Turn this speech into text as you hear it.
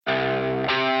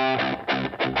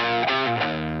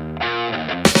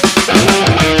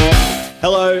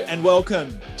Hello and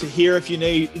welcome to Here If You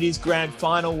Need. It is grand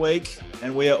final week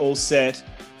and we are all set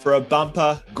for a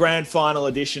bumper grand final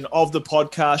edition of the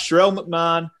podcast. Sharelle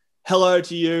McMahon, hello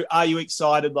to you. Are you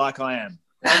excited like I am?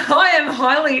 I am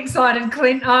highly excited,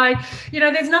 Clint.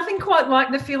 There's nothing quite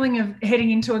like the feeling of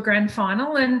heading into a grand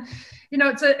final, and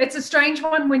it's a strange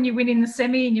one when you win in the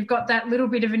semi and you've got that little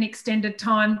bit of an extended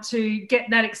time to get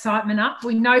that excitement up.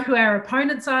 We know who our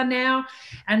opponents are now,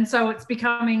 and so it's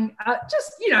becoming a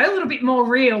little bit more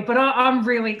real. But I'm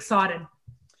really excited.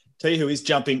 Tell you who is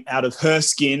jumping out of her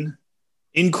skin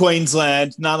in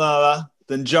Queensland, none other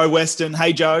than Jo Weston.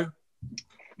 Hey, Jo.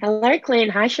 Hello,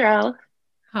 Clint. Hi, Sharelle.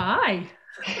 Hi.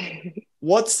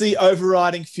 What's the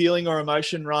overriding feeling or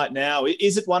emotion right now?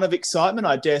 Is it one of excitement?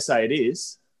 I dare say it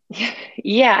is.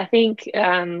 Yeah, I think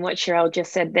what Sharelle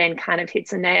just said then kind of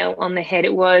hits a nail on the head.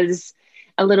 It was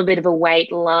a little bit of a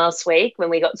wait last week when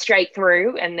we got straight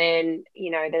through, and then,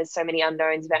 there's so many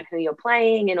unknowns about who you're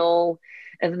playing and all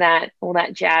that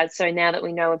jazz. So now that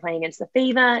we know we're playing against the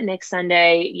Fever next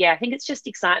Sunday, I think it's just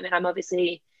excitement. I'm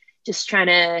obviously just trying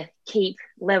to keep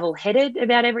level-headed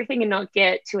about everything and not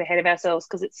get too ahead of ourselves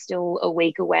because it's still a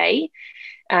week away.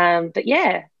 But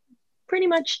yeah, pretty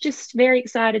much just very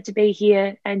excited to be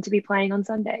here and to be playing on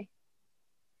Sunday.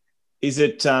 Is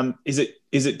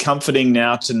it comforting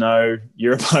now to know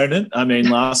your opponent? I mean,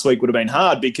 last week would have been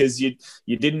hard because you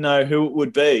didn't know who it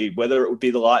would be, whether it would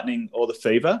be the Lightning or the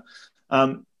Fever.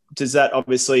 Does that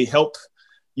obviously help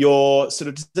does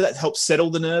that help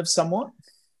settle the nerves somewhat?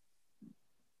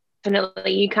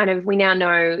 Definitely. We now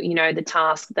know, the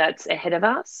task that's ahead of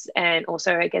us, and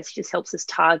also I guess just helps us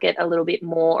target a little bit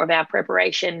more of our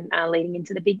preparation leading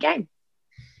into the big game.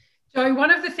 So one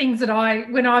of the things that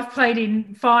when I've played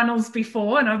in finals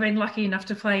before, and I've been lucky enough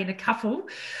to play in a couple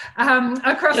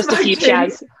across just my a few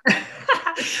teams,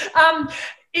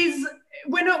 is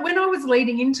when I was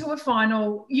leading into a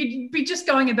final, you'd be just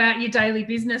going about your daily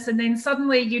business, and then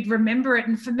suddenly you'd remember it.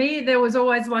 And for me, there was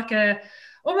always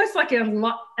almost like an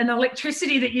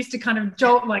electricity that used to kind of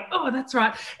jolt, like, oh, that's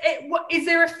right. Is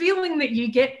there a feeling that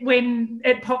you get when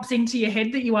it pops into your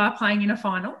head that you are playing in a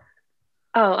final?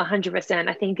 Oh, 100%.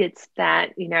 I think it's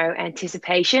that,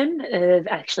 anticipation of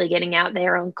actually getting out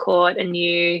there on court, and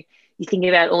you think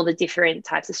about all the different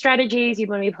types of strategies you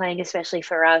want to be playing, especially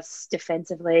for us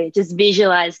defensively. Just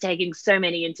visualize taking so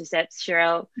many intercepts,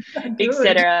 Sharelle,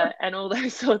 etc., and all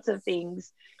those sorts of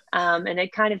things. And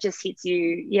it kind of just hits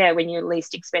you, when you're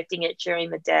least expecting it during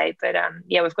the day. But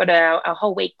we've got our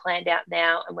whole week planned out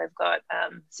now, and we've got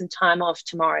some time off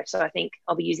tomorrow. So I think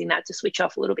I'll be using that to switch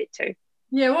off a little bit too.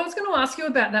 Yeah, well, I was going to ask you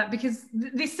about that because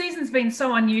this season's been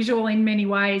so unusual in many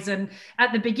ways. And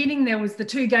at the beginning, there was the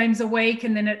 2 games a week,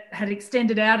 and then it had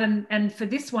extended out. And for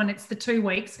this one, it's the 2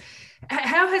 weeks.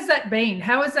 How has that been?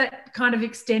 How has that kind of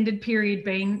extended period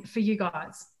been for you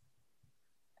guys?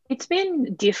 It's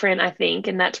been different, I think,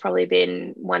 and that's probably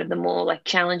been one of the more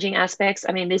challenging aspects.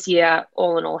 I mean, this year,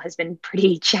 all in all, has been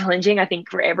pretty challenging, I think,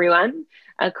 for everyone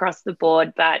across the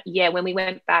board. But when we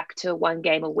went back to 1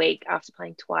 game a week after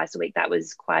playing twice a week, that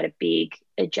was quite a big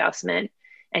adjustment.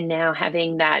 And now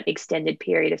having that extended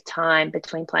period of time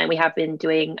between playing, we have been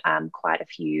doing quite a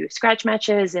few scratch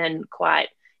matches and quite,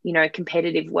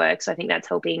 competitive work. So I think that's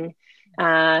helping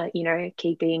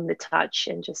keeping the touch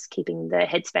and just keeping the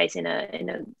headspace in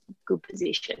a good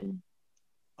position.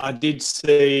 I did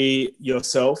see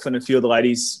yourself and a few of the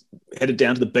ladies headed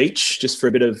down to the beach just for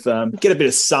a bit of get a bit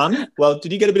of sun. Well,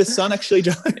 did you get a bit of sun actually,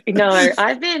 Jo? No,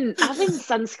 I've been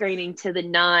sunscreening to the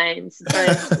nines.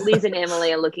 Both Liz and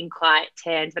Emily are looking quite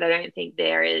tanned, but I don't think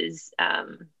they're as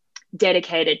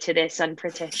dedicated to their sun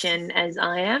protection as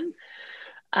I am.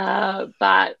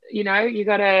 But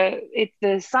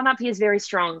the sun up here is very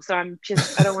strong, so I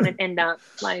don't want to end up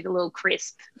like a little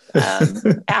crisp out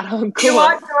on court. Do you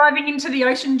like driving into the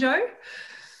ocean, Jo?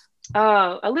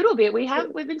 Oh, a little bit.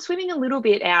 We've been swimming a little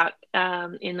bit out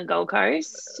in the Gold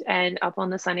Coast and up on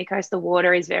the sunny coast. The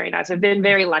water is very nice. We've been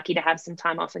very lucky to have some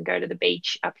time off and go to the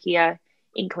beach up here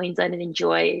in Queensland and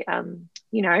enjoy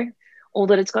all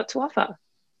that it's got to offer.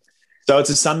 So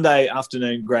it's a Sunday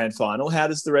afternoon grand final. How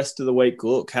does the rest of the week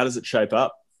look? How does it shape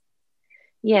up?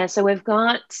 Yeah, so we've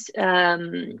got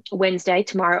Wednesday,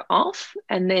 tomorrow off,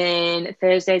 and then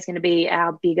Thursday is going to be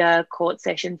our bigger court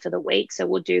session for the week. So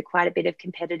we'll do quite a bit of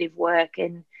competitive work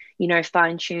and,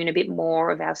 fine tune a bit more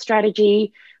of our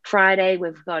strategy. Friday,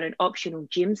 we've got an optional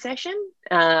gym session,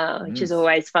 which is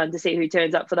always fun to see who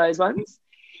turns up for those ones.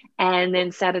 And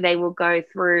then Saturday, we'll go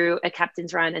through a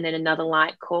captain's run and then another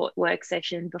light court work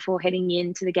session before heading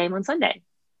into the game on Sunday.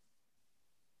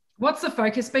 What's the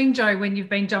focus been, Jo, when you've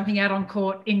been jumping out on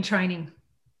court in training?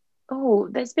 Oh,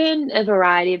 there's been a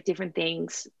variety of different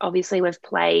things. Obviously, we've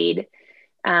played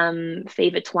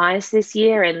Fever twice this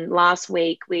year, and last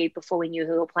week before we knew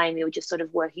who we were playing, we were just sort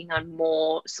of working on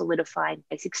more solidifying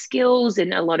basic skills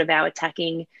and a lot of our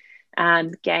attacking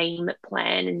game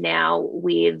plan. And now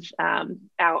with our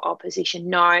opposition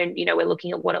known, we're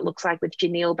looking at what it looks like with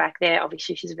Janelle back there.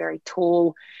 Obviously, she's a very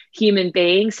tall human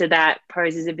being, so that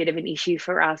poses a bit of an issue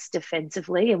for us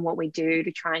defensively and what we do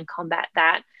to try and combat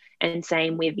that. And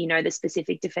same with, the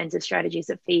specific defensive strategies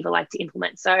that Fever like to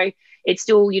implement. So it's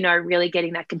still, really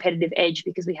getting that competitive edge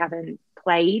because we haven't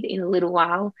played in a little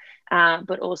while,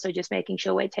 but also just making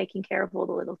sure we're taking care of all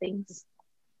the little things.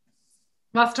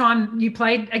 Last time you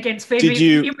played against Fever, Did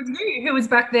you... it was you who was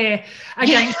back there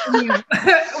against you.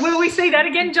 Will we see that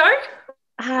again, Jo?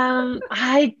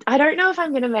 I don't know if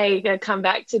I'm going to make a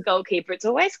comeback to goalkeeper. It's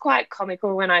always quite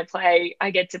comical when I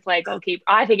get to play goalkeeper.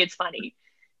 I think it's funny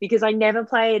because I never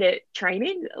played at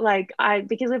training.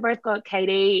 Because we've both got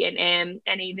Katie and Em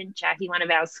and even Jackie, one of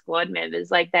our squad members,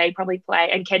 they probably play,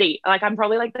 and Katie, I'm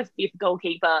probably the fifth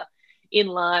goalkeeper in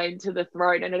line to the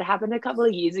throne. And it happened a couple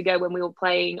of years ago when we were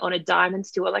playing on a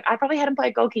Diamonds tour. I probably hadn't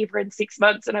played goalkeeper in 6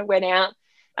 months, and I went out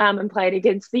and played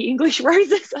against the English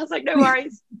Roses. I was like, no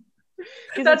worries.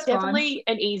 Because it's definitely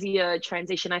an easier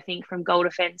transition, I think, from goal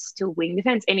defense to wing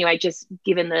defense. Anyway, just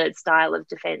given the style of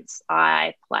defense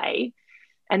I play.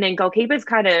 And then goalkeeper's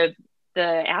kind of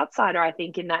the outsider, I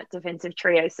think, in that defensive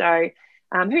trio. So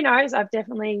who knows? I've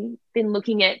definitely been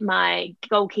looking at my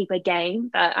goalkeeper game,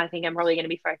 but I think I'm probably going to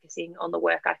be focusing on the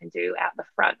work I can do out the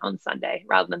front on Sunday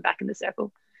rather than back in the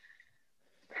circle.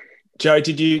 Jo,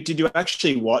 did you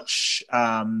actually watch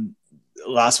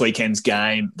last weekend's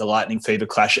game, the Lightning Fever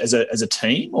clash, as a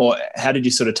team, or how did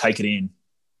you sort of take it in?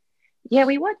 Yeah,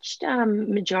 we watched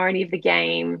majority of the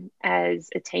game as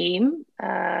a team.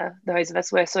 Those of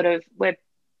us we're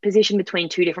positioned between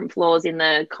two different floors in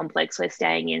the complex we're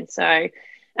staying in. So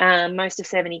most of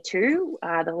 72,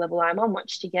 the level I'm on,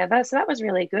 watched together. So that was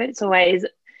really good. It's always,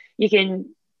 you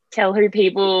can tell who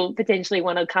people potentially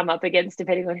want to come up against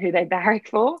depending on who they barrack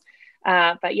for.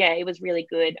 But yeah, it was really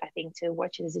good, I think, to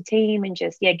watch it as a team and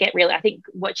just, I think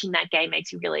watching that game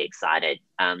makes you really excited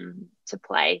to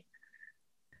play.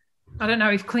 I don't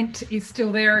know if Clint is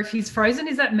still there, if he's frozen.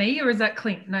 Is that me or is that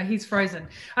Clint? No, he's frozen.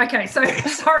 Okay, so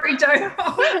sorry, Jo.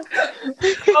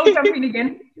 I'll jump in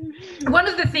again. One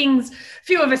of the things, a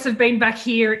few of us have been back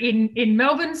here in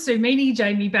Melbourne. Sue Meany,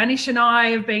 Jamie Banish and I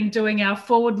have been doing our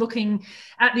forward-looking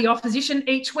at the opposition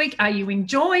each week. Are you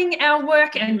enjoying our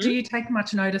work and do you take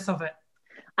much notice of it?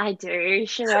 I do,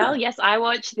 Sharelle. Yes, I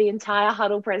watched the entire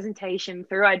huddle presentation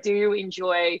through. I do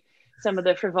enjoy some of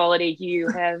the frivolity you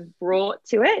have brought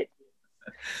to it.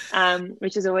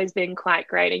 Which has always been quite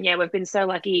great. And yeah, we've been so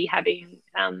lucky having,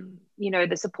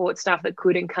 the support staff that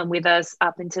couldn't come with us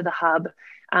up into the hub,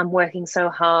 working so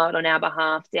hard on our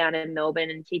behalf down in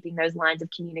Melbourne and keeping those lines of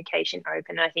communication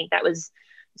open. And I think that was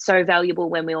so valuable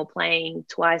when we were playing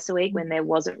twice a week, when there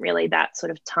wasn't really that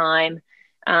sort of time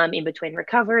in between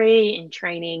recovery and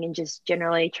training and just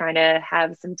generally trying to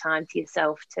have some time to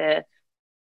yourself to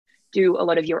do a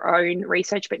lot of your own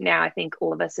research. But now I think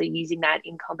all of us are using that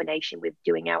in combination with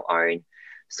doing our own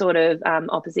sort of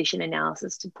opposition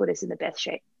analysis to put us in the best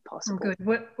shape possible. Oh,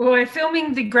 good. We're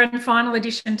filming the grand final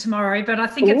edition tomorrow, but I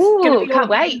think it's going to be can't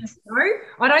wait.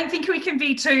 I don't think we can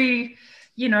be too,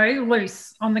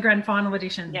 loose on the grand final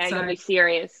edition. Yeah, you'll be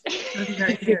serious. It'll be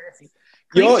very serious.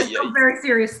 You're very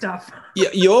serious stuff. Yeah,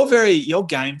 your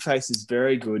game face is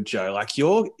very good, Jo.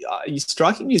 You're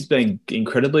striking me as being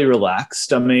incredibly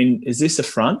relaxed. I mean, is this a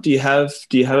front? Do you have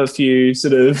a few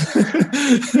sort of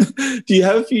do you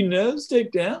have a few nerves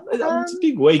deep down? It's a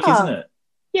big week, isn't it?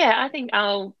 Yeah, I think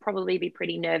I'll probably be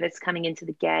pretty nervous coming into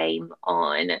the game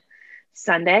on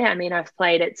Sunday. I mean, I've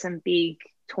played at some big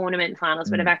tournament finals,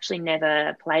 but I've actually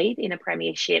never played in a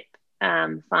premiership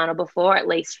final before, at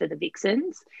least for the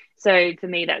Vixens. So for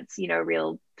me, that's, a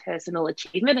real personal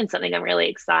achievement and something I'm really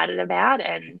excited about.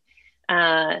 And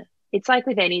it's like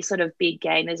with any sort of big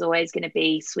game, there's always going to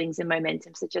be swings and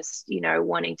momentum. So just,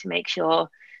 wanting to make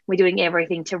sure we're doing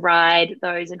everything to ride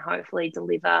those and hopefully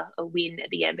deliver a win at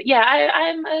the end. But yeah,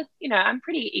 I'm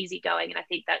pretty easygoing. And I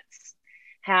think that's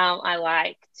how I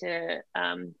like to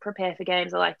prepare for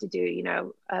games. I like to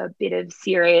do, a bit of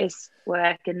serious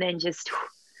work and then just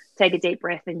take a deep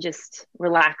breath and just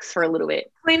relax for a little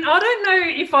bit. Clint, I don't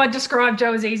know if I describe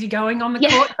Jo as easygoing on the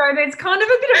court, so there's kind of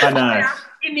a bit of fire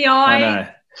in the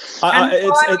eye. I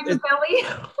know. In the belly.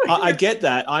 I get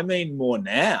that. I mean more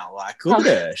now. Look at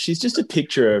her. She's just a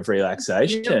picture of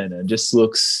relaxation and just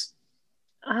looks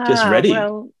just ready.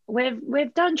 Well,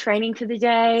 we've done training for the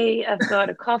day. I've got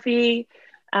a coffee.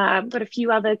 Got a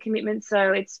few other commitments,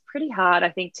 so it's pretty hard, I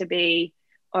think, to be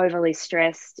overly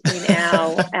stressed in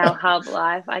our hub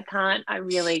life. I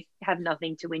really have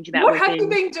nothing to whinge about. What have you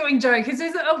been doing, Jo? Because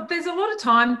there's a lot of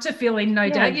time to fill in, no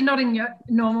doubt. You're not in your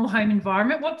normal home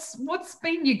environment. What's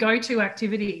been your go-to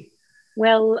activity?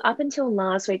 Well, up until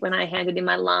last week when I handed in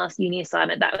my last uni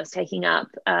assignment, that was taking up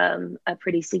a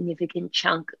pretty significant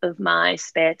chunk of my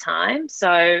spare time.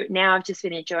 So now I've just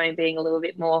been enjoying being a little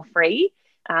bit more free,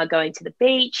 going to the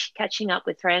beach, catching up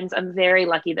with friends. I'm very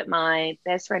lucky that my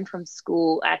best friend from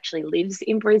school actually lives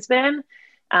in Brisbane.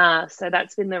 So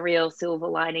that's been the real silver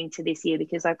lining to this year,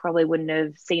 because I probably wouldn't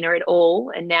have seen her at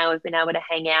all. And now I've been able to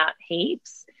hang out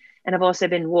heaps. And I've also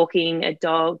been walking a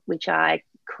dog, which I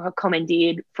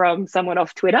commandeered from someone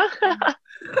off Twitter.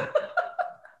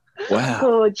 Wow.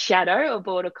 Called Shadow, a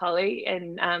border collie,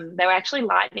 and they were actually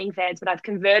Lightning fans, but I've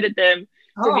converted them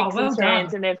to Vixens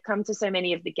fans, and they've come to so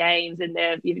many of the games, and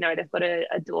they've got a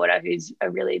daughter who's a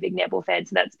really big netball fan,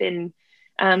 so that's been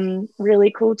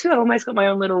really cool too. I almost got my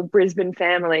own little Brisbane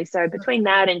family. So between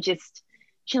that and just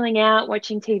chilling out,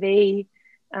 watching TV,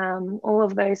 all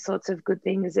of those sorts of good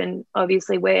things, and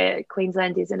obviously where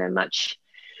Queensland is in a much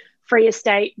freer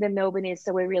state than Melbourne is,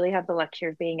 so we really have the luxury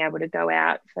of being able to go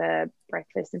out for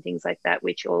breakfast and things like that,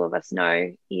 which all of us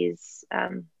know is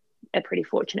a pretty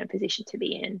fortunate position to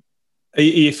be in. Are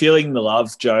you feeling the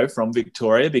love, Jo, from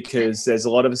Victoria? Because there's a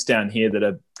lot of us down here that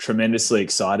are tremendously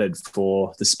excited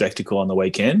for the spectacle on the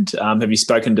weekend. Have you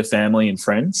spoken to family and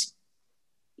friends?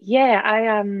 Yeah,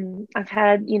 I've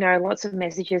had, lots of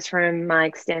messages from my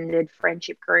extended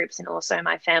friendship groups and also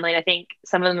my family. And I think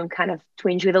some of them kind of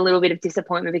twinge with a little bit of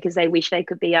disappointment because they wish they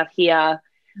could be up here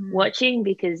watching,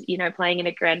 because, playing in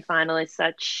a grand final is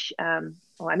such,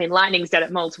 Lightning's done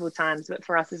it multiple times, but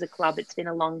for us as a club, it's been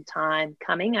a long time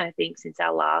coming, I think, since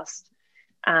our last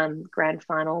grand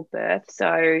final berth.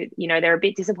 So, they're a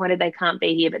bit disappointed they can't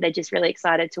be here, but they're just really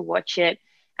excited to watch it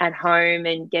at home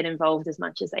and get involved as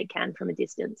much as they can from a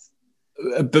distance.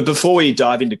 But before we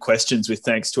dive into questions, with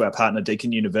thanks to our partner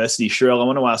Deakin University, Sharelle, I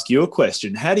want to ask you a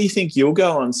question. How do you think you'll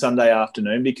go on Sunday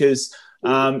afternoon? Because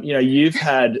you've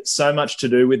had so much to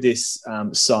do with this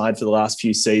side for the last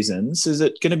few seasons. Is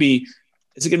it going to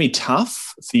be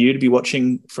tough for you to be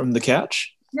watching from the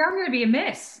couch? Yeah, I'm going to be a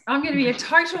mess. I'm going to be a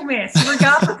total mess,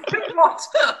 regardless of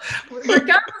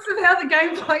how the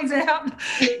game plays out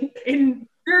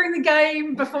during the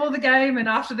game, before the game, and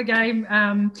after the game.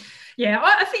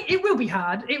 I think it will be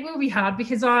hard. It will be hard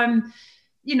because I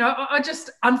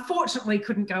just unfortunately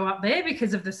couldn't go up there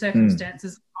because of the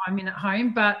circumstances I'm in at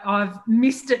home, but I've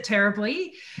missed it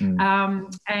terribly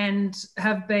and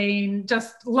have been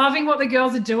just loving what the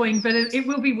girls are doing. But it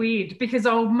will be weird because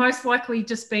I'll most likely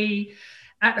just be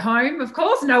at home. Of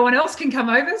course, no one else can come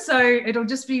over, so it'll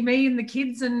just be me and the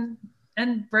kids and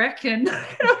Breck, and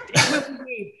it will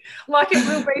be like it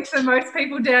will be for most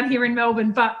people down here in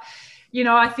Melbourne. But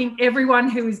I think everyone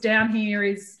who is down here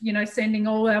is sending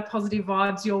all our positive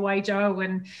vibes your way, Jo,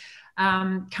 and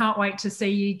can't wait to see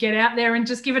you get out there and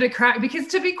just give it a crack. Because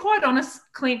to be quite honest,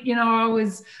 Clint, I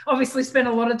was obviously spent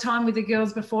a lot of time with the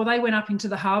girls before they went up into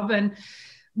the hub, and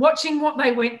watching what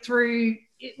they went through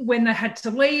when they had to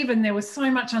leave, and there was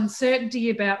so much uncertainty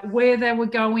about where they were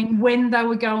going, when they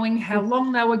were going, how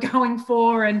long they were going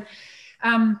for, and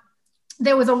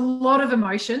there was a lot of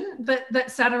emotion that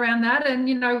sat around that. And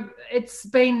it's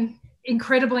been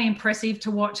incredibly impressive to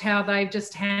watch how they've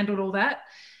just handled all that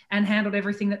and handled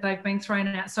everything that they've been thrown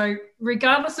at. So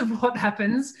regardless of what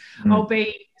happens, I'll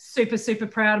be super, super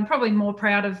proud, and probably more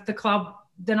proud of the club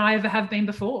than I ever have been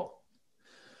before.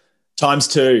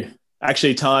 Times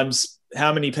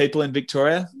how many people in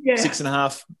Victoria? Yeah.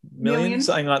 6.5 million,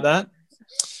 something like that.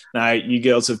 No, you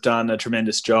girls have done a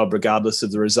tremendous job regardless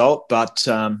of the result, but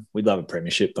we'd love a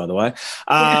premiership, by the way.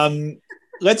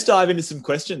 Let's dive into some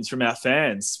questions from our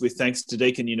fans, with thanks to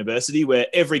Deakin University, where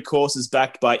every course is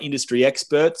backed by industry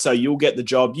experts, so you'll get the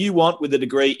job you want with a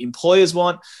degree employers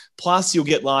want, plus you'll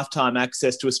get lifetime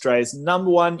access to Australia's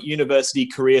 #1 university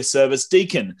career service,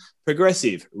 Deakin,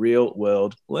 progressive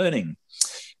real-world learning.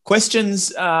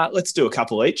 Questions, let's do a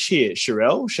couple each here,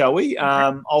 Sharelle, shall we?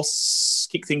 I'll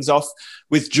kick things off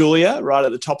with Julia right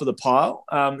at the top of the pile.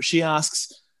 She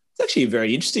asks, it's actually a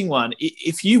very interesting one.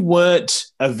 If you weren't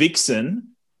a Vixen,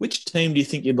 which team do you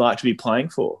think you'd like to be playing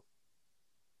for?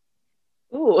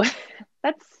 Ooh,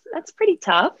 that's pretty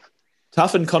tough.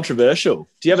 Tough and controversial.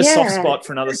 Do you have a soft spot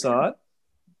for another side?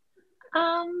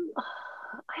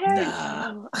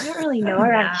 I don't really know,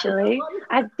 actually.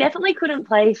 I definitely couldn't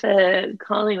play for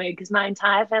Collingwood because my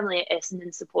entire family are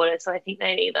Essendon supporters, so I think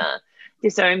they'd either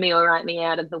disown me or write me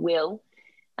out of the will.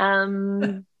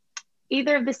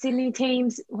 either of the Sydney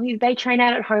teams, they train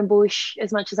out at Homebush.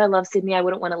 As much as I love Sydney, I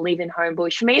wouldn't want to live in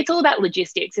Homebush. For me, it's all about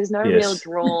logistics. There's no real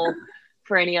draw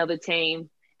for any other team.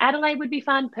 Adelaide would be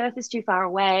fun. Perth is too far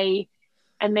away.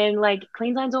 And then, like,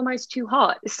 Queensland's almost too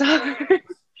hot. So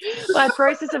by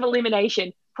process of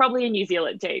elimination, probably a New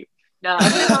Zealand team. No,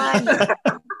 fine.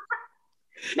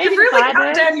 Maybe you've really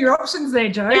cut down your options there,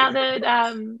 Jo. Now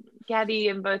that Gabby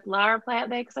and both Lara play out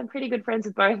there, because I'm pretty good friends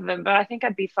with both of them, but I think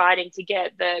I'd be fighting to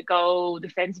get the goal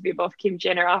defensive bib off Kim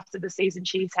Jenner after the season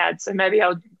she's had. So maybe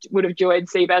I would have joined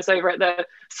Seabass over at the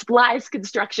Splice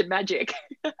Construction Magic.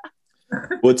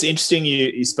 Well, it's interesting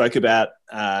you spoke about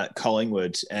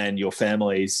Collingwood and your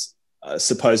family's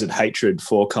supposed hatred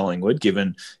for Collingwood,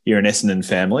 given you're an Essendon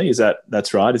family.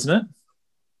 That's right, isn't it?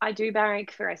 I do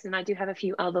barrack for Essendon. I do have a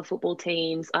few other football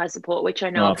teams I support, which I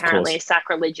know apparently is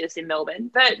sacrilegious in Melbourne.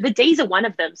 But the D's are one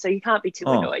of them, so you can't be too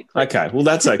annoyed. Okay, well,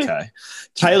 that's okay.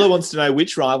 Taylor wants to know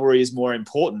which rivalry is more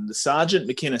important, the Sargent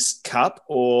McInnes Cup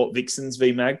or Vixens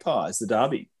v Magpies, the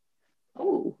derby?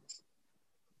 Oh,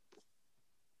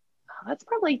 that's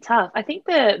probably tough. I think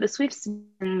the Swifts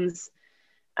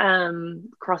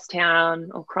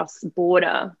crosstown or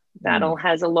cross-border battle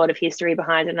has a lot of history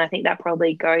behind it, and I think that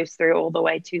probably goes through all the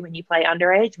way to when you play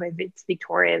underage, whether it's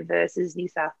Victoria versus New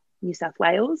South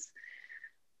Wales.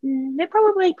 They're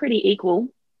probably pretty equal.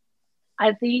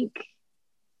 I think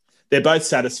they're both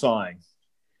satisfying.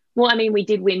 Well, I mean, we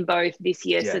did win both this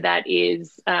year, so that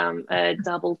is a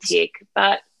double tick.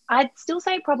 But I'd still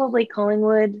say probably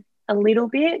Collingwood a little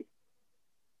bit.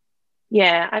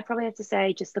 Yeah, I'd probably have to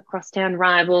say just the crosstown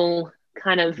rival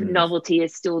kind of novelty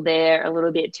is still there a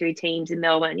little bit. Two teams in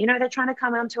Melbourne. You know, they're trying to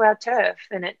come onto our turf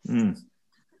and it's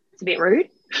a bit rude.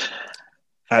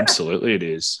 Absolutely it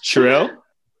is. Sherelle?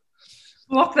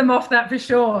 Lock them off that for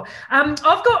sure.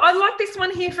 I like this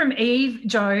one here from Eve,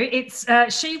 Jo. It's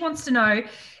she wants to know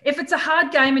if it's a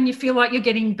hard game and you feel like you're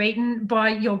getting beaten by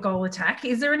your goal attack,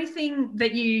 is there anything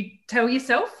that you tell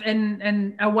yourself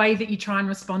and a way that you try and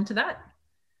respond to that?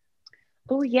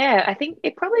 Oh, yeah. I think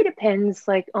it probably depends,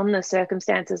 like, on the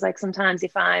circumstances. Like, sometimes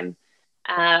if I'm,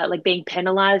 like, being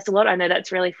penalised a lot, I know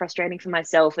that's really frustrating for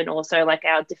myself and also, like,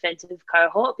 our defensive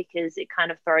cohort because it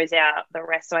kind of throws out the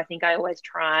rest. So I think I always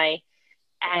try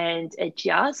and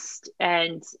adjust.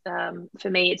 And for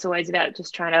me, it's always about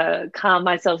just trying to calm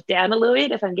myself down a little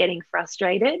bit if I'm getting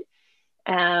frustrated.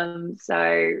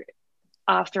 So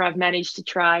after I've managed to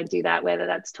try and do that, whether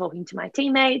that's talking to my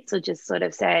teammates or just sort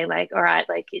of say like, all right,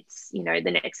 like it's, you know,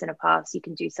 the next centre pass, you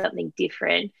can do something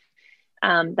different.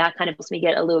 That kind of helps me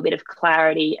get a little bit of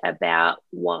clarity about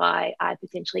why I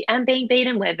potentially am being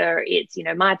beaten, whether it's, you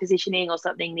know, my positioning or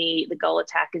something the goal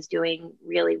attack is doing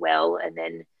really well. And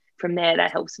then from there,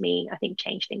 that helps me, I think,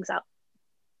 change things up.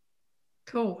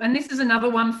 Cool. And this is another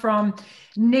one from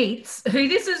Neats, who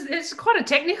it's quite a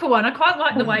technical one. I quite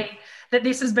like the way that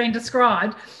this has been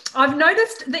described. I've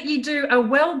noticed that you do a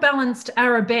well-balanced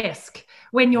arabesque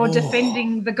when you're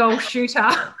defending the goal shooter.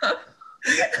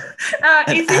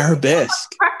 An arabesque. How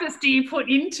much practice do you put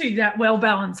into that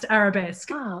well-balanced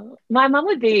arabesque? Oh, my mum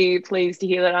would be pleased to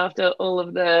hear that after all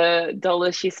of the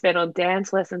dollars she spent on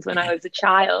dance lessons when I was a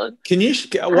child. Can you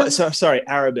sorry,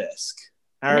 arabesque.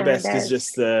 Arabesque is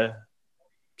just the...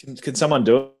 Can someone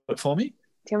do it for me? Do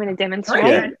you want me to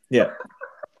demonstrate? Yeah.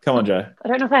 Come on, Jo. I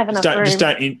don't know if I have enough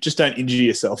room. Just don't injure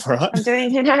yourself, all right? I'm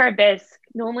doing an arabesque.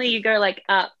 Normally you go like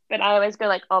up, but I always go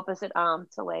like opposite arm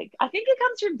to leg. I think it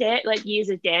comes from like years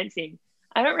of dancing.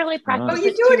 I don't really practice. Oh,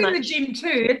 you do it in the gym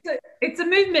too. It's a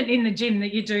movement in the gym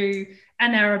that you do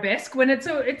an arabesque when it's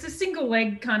a single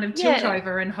leg kind of tilt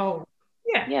over and hold.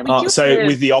 Yeah. So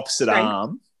with the opposite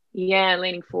arm. Yeah,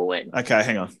 leaning forward. Okay,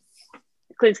 hang on.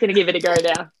 Clint's going to give it a go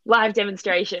now. Live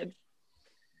demonstration.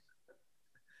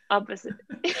 Opposite.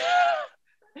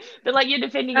 But like you're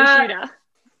defending a shooter.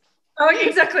 Oh,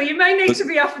 exactly. You may need to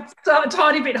be up a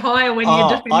tiny bit higher when you're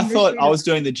defending I thought I was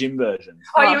doing the gym version.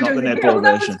 Oh, you were doing the netball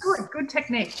version. That was good. Good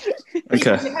technique.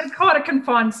 Okay. You had quite a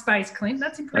confined space, Clint.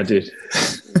 That's impressive. I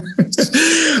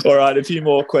did. All right, a few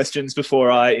more questions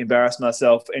before I embarrass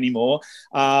myself anymore.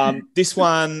 This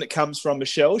one comes from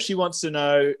Michelle. She wants to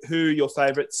know who your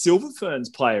favourite Silver Ferns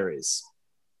player is.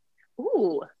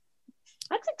 Ooh,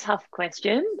 that's a tough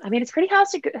question. I mean, it's pretty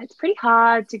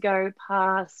hard to go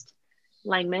past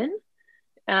Langman,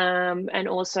 and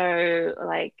also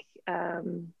like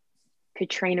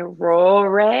Katrina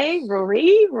Rory.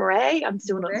 I'm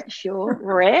still not sure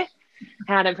Rory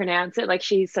how to pronounce it. Like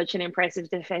she's such an impressive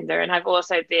defender, and I've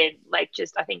also been like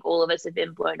I think all of us have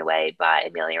been blown away by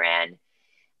Amelia Ann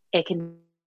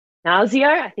Nazio,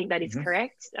 I think that is Mhm.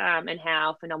 correct, and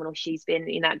how phenomenal she's been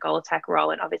in that goal attack role.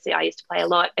 And obviously, I used to play a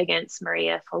lot against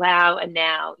Maria Folau, and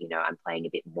now, I'm playing a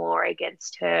bit more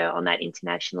against her on that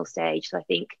international stage. So I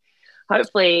think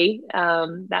hopefully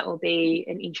that will be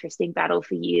an interesting battle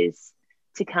for years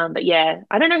to come. But yeah,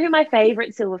 I don't know who my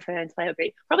favorite Silver Ferns player would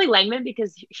be. Probably Langman,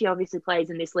 because she obviously plays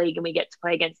in this league and we get to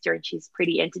play against her, and she's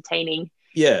pretty entertaining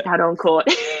Yeah. out on court.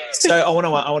 So I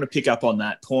want to pick up on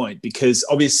that point, because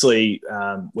obviously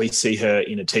we see her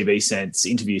in a TV sense,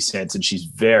 interview sense, and she's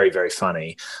very, very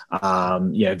funny.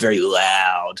 Very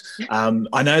loud.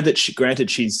 I know that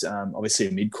she's obviously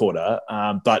a mid-quarter,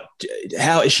 but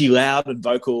how is she loud and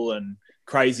vocal and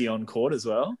crazy on court as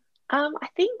well? I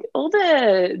think all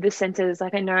the centers,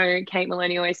 like I know Kate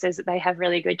Maloney always says that they have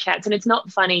really good chats, and it's not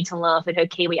funny to laugh at her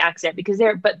Kiwi accent because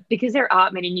there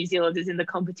aren't many New Zealanders in the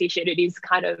competition. It is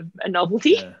kind of a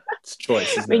novelty. Yeah, it's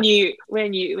choice, isn't it?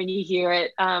 when you hear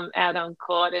it out on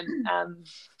court, and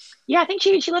I think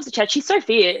she loves to chat. She's so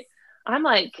fit. I'm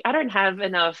like, I don't have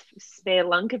enough spare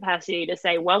lung capacity to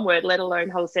say one word, let alone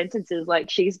whole sentences like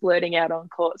she's blurting out on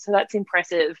court. So that's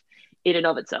impressive in and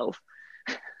of itself.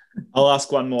 I'll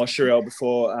ask one more, Sherelle,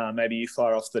 before maybe you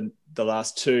fire off the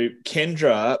last two.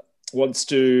 Kendra wants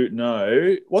to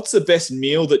know, what's the best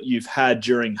meal that you've had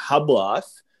during hub life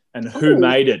and who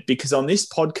made it? Because on this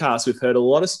podcast, we've heard a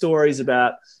lot of stories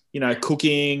about,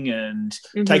 cooking and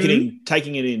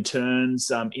taking it in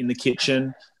turns in the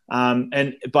kitchen.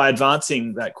 And by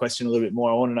advancing that question a little bit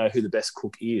more, I want to know who the best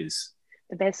cook is.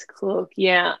 The best cook,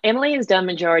 yeah. Emily has done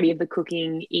majority of the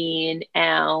cooking in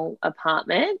our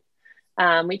apartment.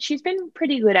 Which she's been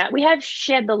pretty good at. We have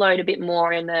shared the load a bit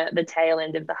more in the tail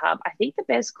end of the hub. I think the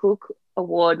best cook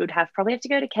award would probably have to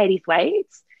go to Katie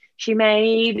Thwaites. She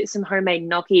made some homemade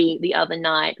gnocchi the other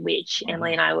night, which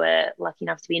Emily and I were lucky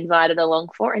enough to be invited along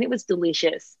for, and it was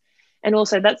delicious. And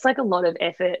also, that's like a lot of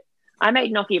effort. I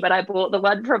made gnocchi, but I bought the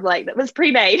one from that was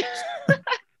pre-made.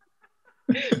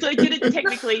 So I didn't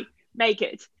technically make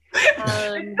it. It's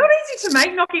not easy to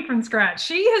make gnocchi from scratch.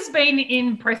 She has been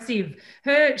impressive.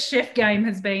 Her chef game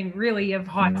has been really of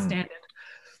high standard.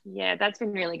 Yeah, that's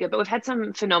been really good. But we've had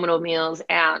some phenomenal meals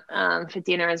out for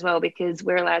dinner as well, because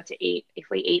we're allowed to eat if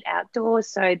we eat outdoors.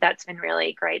 So that's been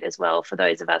really great as well for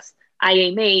those of us,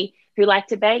 i.e. me, who like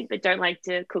to bake but don't like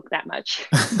to cook that much.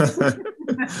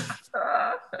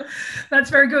 That's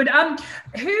very good.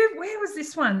 Where was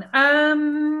this one?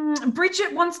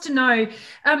 Bridget wants to know,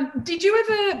 did you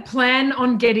ever plan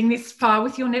on getting this far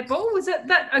with your netball? Was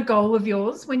that a goal of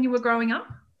yours when you were growing up?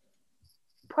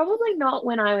 Probably not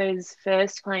when I was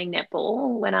first playing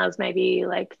netball, when I was maybe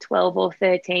 12 or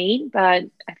 13. But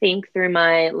I think through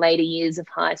my later years of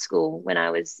high school, when I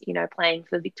was, playing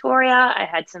for Victoria, I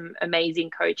had some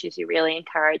amazing coaches who really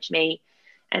encouraged me.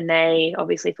 And they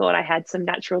obviously thought I had some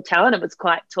natural talent. I was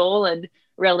quite tall and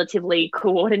relatively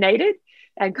coordinated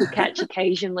and could catch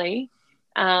occasionally.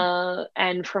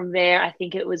 And from there, I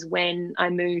think it was when I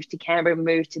moved to Canberra,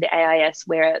 moved to the AIS,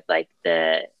 where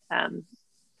the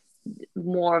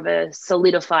more of a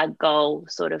solidified goal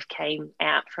sort of came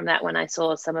out from that, when I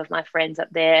saw some of my friends up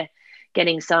there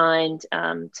getting signed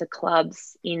to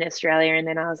clubs in Australia. And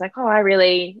then I was like,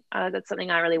 that's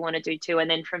something I really want to do too. And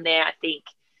then from there, I think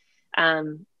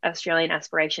Australian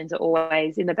aspirations are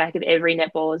always in the back of every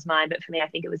netballer's mind. But for me, I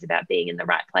think it was about being in the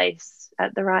right place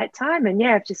at the right time. And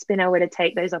yeah, I've just been able to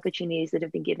take those opportunities that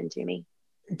have been given to me.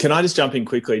 Can I just jump in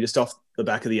quickly, just off the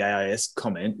back of the AIS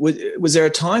comment? Was there a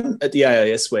time at the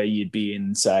AIS where you'd be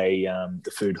in, say,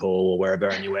 the food hall or wherever,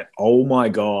 and you went, oh my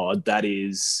God, that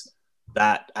is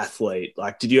that athlete?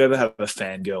 Did you ever have a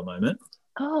fangirl moment?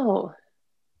 Oh,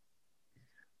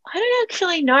 I don't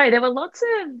actually know. There were lots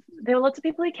of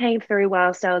people who came through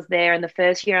whilst I was there. And the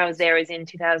first year I was there was in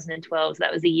 2012. So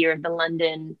that was the year of the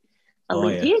London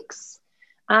Olympics.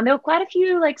 There were quite a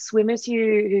few swimmers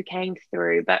who came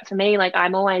through, but for me,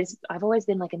 I've always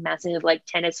been a massive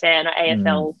tennis fan or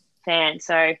AFL fan.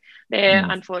 So they're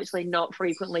unfortunately not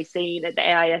frequently seen at the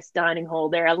AIS dining hall.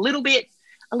 They're a little bit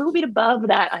above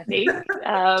that, I think.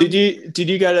 Did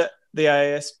you go to the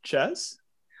AIS, Chaz?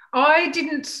 I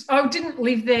didn't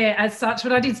live there as such,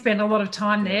 but I did spend a lot of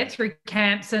time there through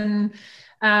camps, and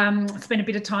spent a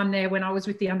bit of time there when I was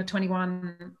with the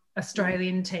under-21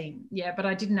 Australian team. Yeah, but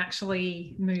I didn't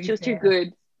actually move. She was too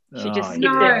good. She just skipped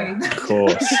it. Of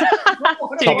course.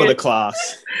 Top of the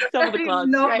class. Top of the class.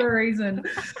 Not right. The reason.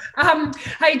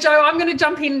 Hey, Joe, I'm going to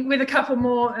jump in with a couple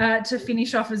more to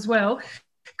finish off as well.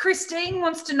 Christine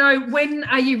wants to know, when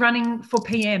are you running for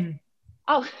PM?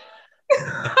 Oh.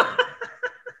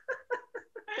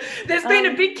 There's been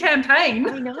a big campaign.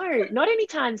 I know, not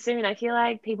anytime soon. I feel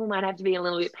like people might have to be a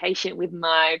little bit patient with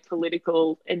my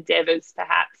political endeavours,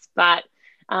 perhaps. But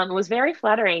it was very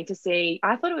flattering to see.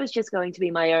 I thought it was just going to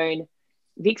be my own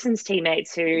Vixens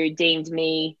teammates who deemed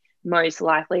me most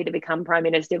likely to become Prime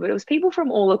Minister, but it was people from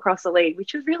all across the league,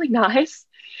 which was really nice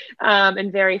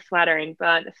and very flattering.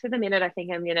 But for the minute, I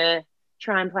think I'm going to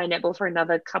try and play netball for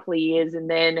another couple of years, and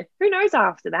then who knows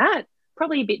after that?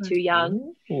 Probably a bit too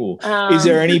young. Is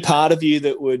there any part of you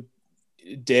that would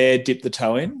dare dip the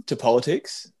toe in to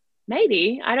politics?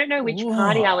 Maybe. I don't know which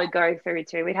party I would go through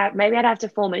to. Maybe I'd have to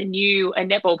form a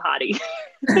netball party.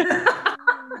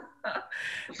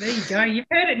 There you go. You've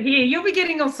heard it here. You'll be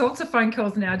getting all sorts of phone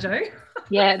calls now, Jo.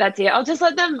 Yeah, that's it. I'll just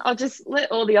let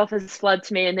all the offers flood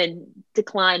to me and then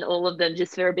decline all of them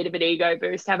just for a bit of an ego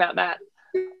boost. How about that?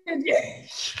 Yeah,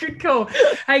 good call.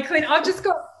 Hey, Clint, I've just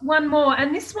got one more,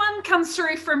 and this one comes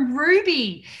through from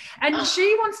Ruby, and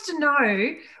she wants to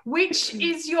know which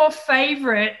is your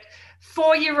favourite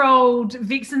 4-year-old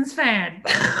Vixens fan.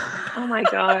 Oh my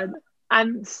God.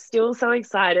 I'm still so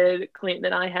excited, Clint,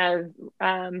 that I have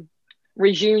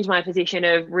resumed my position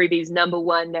of Ruby's number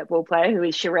one netball player, who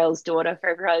is Sherelle's daughter, for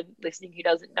everyone listening who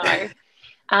doesn't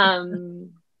know.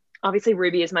 Obviously,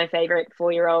 Ruby is my favourite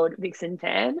 4-year-old Vixen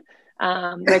fan.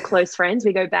 We're close friends.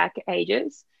 We go back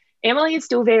ages. Emily is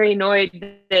still very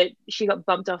annoyed that she got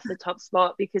bumped off the top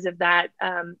spot because of that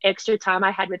extra time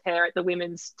I had with her at the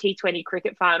women's T20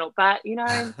 cricket final. But, you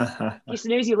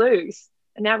snooze, you lose.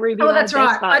 And now Ruby. Oh, that's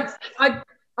right.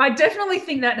 I definitely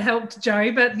think that helped,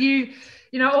 Jo. But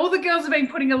all the girls have been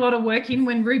putting a lot of work in.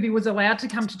 When Ruby was allowed to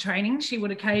come to training, she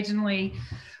would occasionally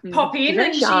pop in,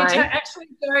 and she actually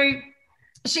go.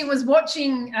 She was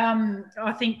watching,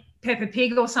 I think, Peppa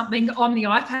Pig or something on the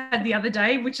iPad the other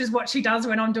day, which is what she does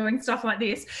when I'm doing stuff like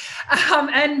this.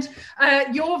 And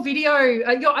your video,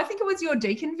 I think it was your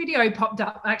Deakin video popped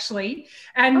up actually,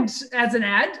 and as an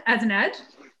ad.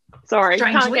 Sorry,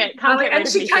 strangely. can't get and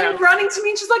she came running to me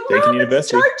and she's like, "Mum,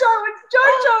 it's Jojo, it's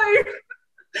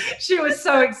Jojo." She was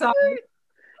so excited.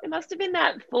 It must have been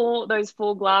those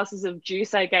 4 glasses of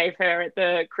juice I gave her at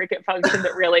the cricket function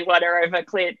that really won her over,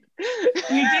 Clint.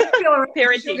 You did feel a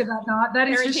parenting that night. That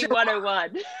is parenting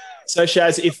 101. So,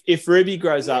 Shaz, if Ruby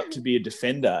grows up to be a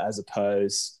defender as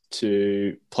opposed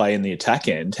to play in the attack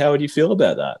end, how would you feel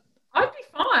about that? I'd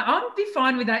be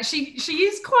fine with that. She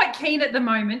is quite keen at the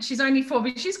moment. She's only 4,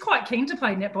 but she's quite keen to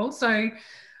play netball. So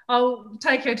I'll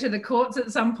take her to the courts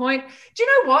at some point. Do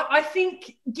you know what? I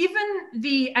think given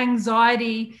the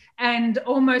anxiety and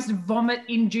almost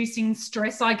vomit-inducing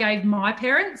stress I gave my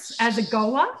parents as a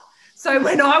goaler, so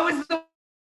when I was the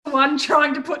one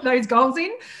trying to put those goals in,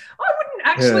 I wouldn't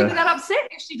actually be that upset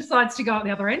if she decides to go at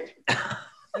the other end.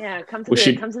 Yeah, come to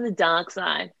the dark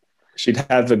side. She'd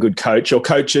have a good coach or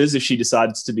coaches if she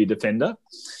decides to be a defender.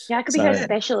 Yeah, I could be her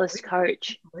specialist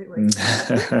coach.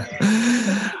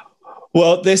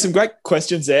 Well, there's some great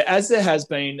questions there, as there has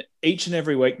been each and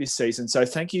every week this season. So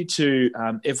thank you to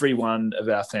every one of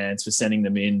our fans for sending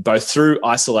them in, both through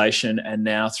isolation and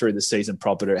now through the season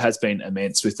proper. It has been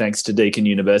immense, with thanks to Deakin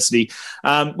University,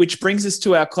 which brings us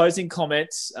to our closing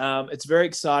comments. It's very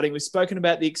exciting. We've spoken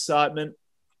about the excitement.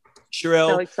 Sherelle,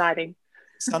 so exciting.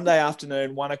 Sunday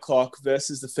afternoon, 1:00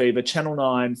 versus the Fever, Channel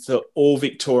 9 for all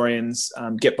Victorians.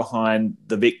 Get behind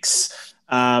the Vics.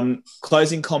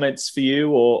 Closing comments for you,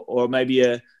 or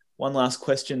maybe one last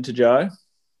question to Jo?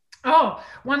 Oh,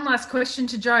 one last question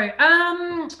to Jo.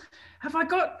 Have I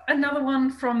got another one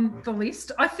from the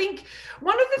list? I think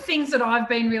one of the things that I've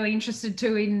been really interested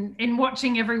to in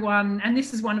watching everyone, and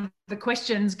this is one of the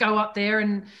questions, go up there,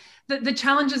 and the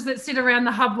challenges that sit around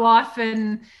the hub life,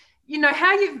 and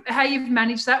how you've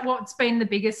managed that. What's been the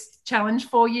biggest challenge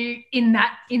for you in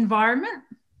that environment?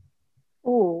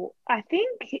 Oh, I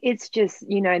think it's just,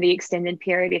 the extended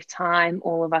period of time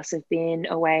all of us have been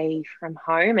away from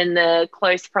home and the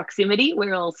close proximity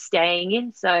we're all staying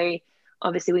in. So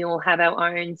obviously we all have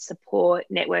our own support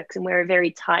networks and we're a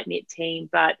very tight-knit team.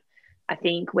 But I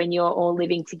think when you're all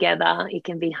living together, it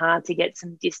can be hard to get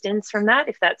some distance from that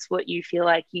if that's what you feel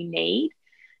like you need.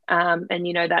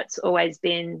 That's always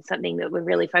been something that we're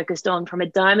really focused on from a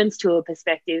Diamonds Tour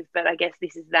perspective. But I guess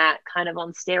this is that kind of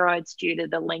on steroids due to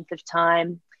the length of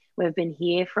time we've been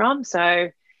here from. So,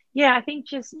 yeah, I think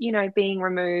just, being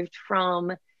removed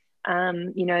from,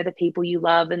 the people you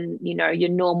love and, your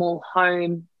normal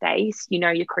home base,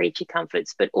 your creature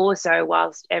comforts, but also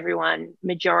whilst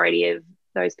majority of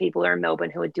those people are in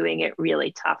Melbourne who are doing it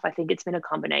really tough. I think it's been a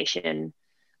combination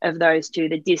of those two,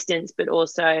 the distance, but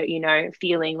also,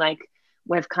 feeling like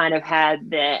we've kind of had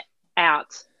the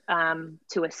out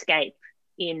to escape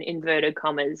in inverted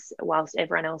commas whilst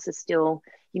everyone else is still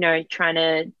trying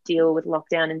to deal with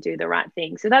lockdown and do the right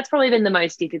thing. So that's probably been the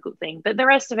most difficult thing. But the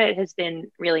rest of it has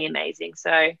been really amazing.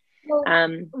 So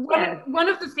one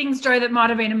of the things, Jo, that might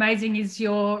have been amazing is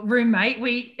your roommate.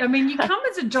 You come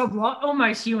as a job lot,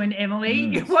 almost you and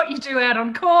Emily, what you do out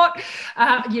on court,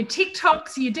 your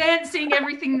TikToks, your dancing,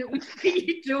 everything that we see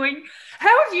you doing.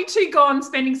 How have you two gone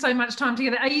spending so much time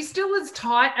together? Are you still as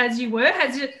tight as you were?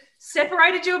 Has it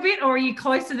separated you a bit, or are you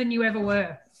closer than you ever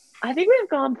were? I think we've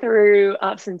gone through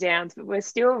ups and downs, but we're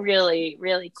still really,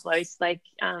 really close. Like,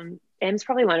 Em's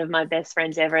probably one of my best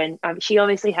friends ever. And she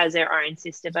obviously has her own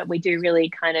sister, but we do really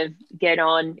kind of get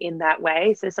on in that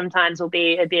way. So sometimes we'll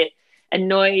be a bit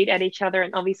annoyed at each other.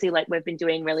 And obviously, like, we've been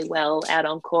doing really well out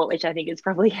on court, which I think has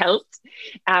probably helped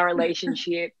our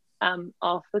relationship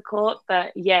off the court.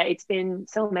 But yeah, it's been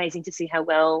so amazing to see how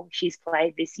well she's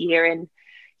played this year. And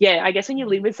yeah, I guess when you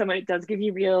live with someone, it does give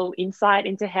you real insight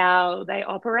into how they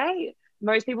operate.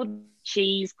 Most people,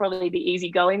 she's probably the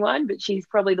easygoing one, but she's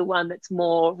probably the one that's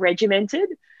more regimented.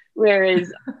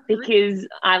 Whereas because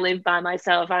I live by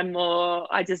myself,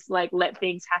 I just like let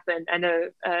things happen. I know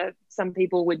some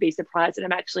people would be surprised that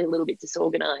I'm actually a little bit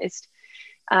disorganized.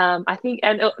 I think,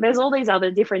 and there's all these other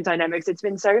different dynamics. It's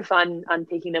been so fun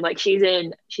unpicking them. Like she's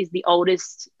the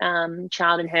oldest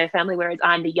child in her family, whereas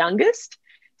I'm the youngest.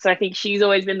 So I think she's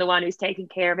always been the one who's taken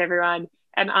care of everyone.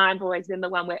 And I've always been the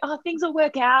one where, things will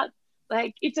work out.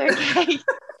 Like, it's okay.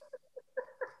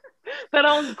 But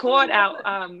on court,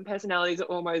 our personalities are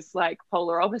almost like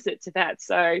polar opposite to that.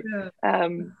 So,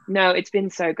 no, it's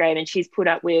been so great. And she's put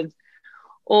up with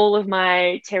all of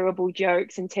my terrible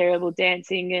jokes and terrible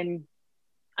dancing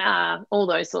and all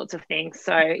those sorts of things.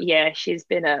 So, yeah, she's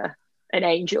been an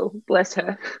angel. Bless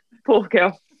her. Poor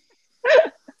girl.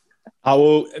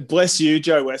 Well, bless you,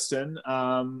 Jo Weston.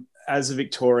 As a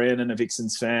Victorian and a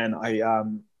Vixens fan,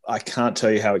 I can't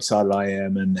tell you how excited I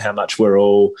am and how much we're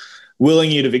all willing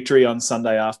you to victory on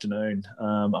Sunday afternoon.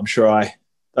 I'm sure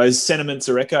those sentiments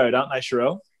are echoed, aren't they,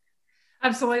 Sharelle?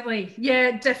 Absolutely.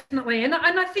 Yeah, definitely. And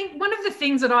I think one of the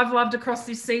things that I've loved across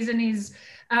this season is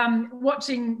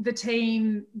watching the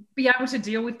team be able to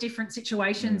deal with different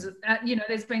situations.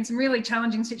 There's been some really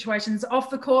challenging situations off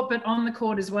the court, but on the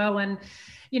court as well. And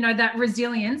that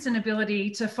resilience and ability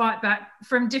to fight back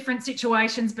from different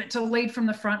situations, but to lead from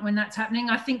the front when that's happening.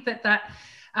 I think that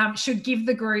should give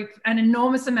the group an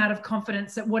enormous amount of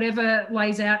confidence that whatever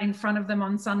lays out in front of them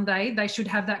on Sunday, they should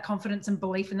have that confidence and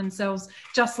belief in themselves,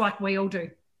 just like we all do.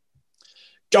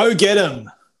 Go get them.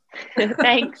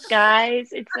 Thanks,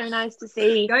 guys. It's so nice to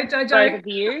see both of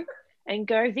you, and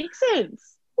go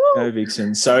Vixens. Go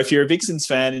Vixens. So if you're a Vixens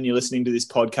fan and you're listening to this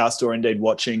podcast or indeed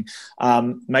watching,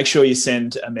 make sure you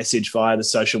send a message via the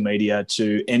social media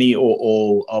to any or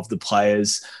all of the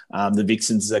players, the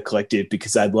Vixens as a collective,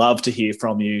 because they'd love to hear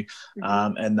from you.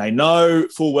 And they know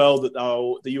full well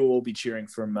that you'll all be cheering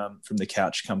from the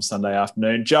couch come Sunday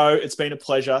afternoon. Jo, it's been a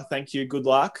pleasure. Thank you. Good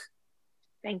luck.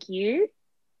 Thank you.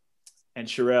 And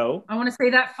Sharelle. I want to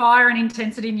see that fire and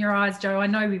intensity in your eyes, Jo. I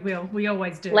know we will. We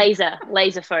always do.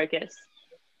 Laser focus.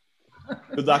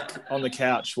 Good luck on the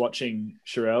couch watching,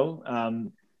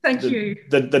 Sharelle. Thank you.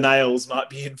 The nails might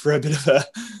be in for a bit of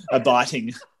a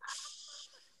biting.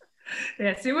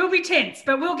 Yes, it will be tense,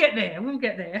 but we'll get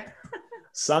there.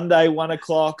 Sunday,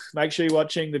 1:00. Make sure you're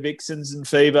watching the Vixens and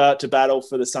Fever to battle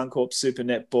for the Suncorp Super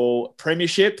Netball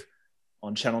Premiership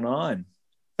on Channel 9.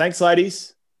 Thanks,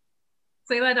 ladies.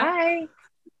 See you later. Bye.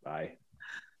 Bye.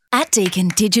 At Deakin,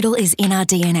 digital is in our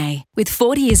DNA. With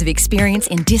 40 years of experience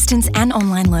in distance and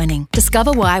online learning,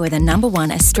 discover why we're the #1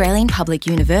 Australian public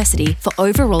university for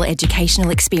overall educational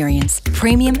experience.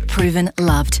 Premium, proven,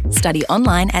 loved. Study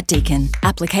online at Deakin.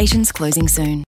 Applications closing soon.